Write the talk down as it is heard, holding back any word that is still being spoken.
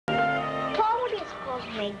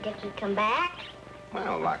Made Dickie come back?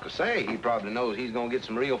 Well, like I say, he probably knows he's gonna get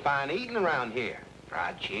some real fine eating around here.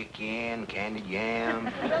 Fried chicken, candied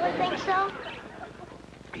yams. You really think so?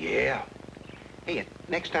 Yeah. Hey,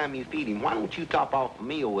 next time you feed him, why don't you top off a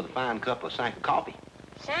meal with a fine cup of Sanka coffee?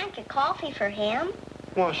 Sanka coffee for him?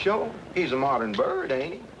 Well, sure. He's a modern bird,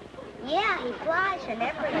 ain't he? Yeah, he flies and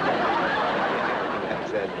everything.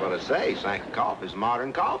 That's what I say. Sanka coffee's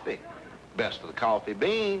modern coffee. Best of the coffee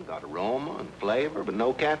bean, got aroma and flavor, but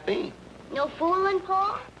no caffeine. No fooling,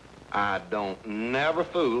 Pa? I don't never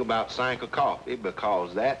fool about Sanka coffee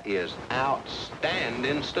because that is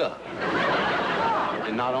outstanding stuff.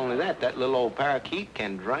 And not only that, that little old parakeet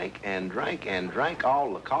can drink and drink and drink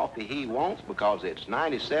all the coffee he wants because it's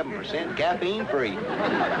 97% caffeine-free.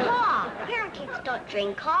 Pa, parakeets don't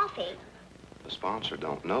drink coffee. The sponsor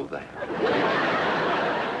don't know that.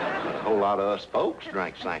 But a whole lot of us folks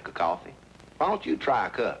drink Sanka coffee. Why don't you try a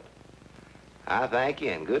cup? I thank you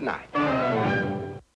and good night.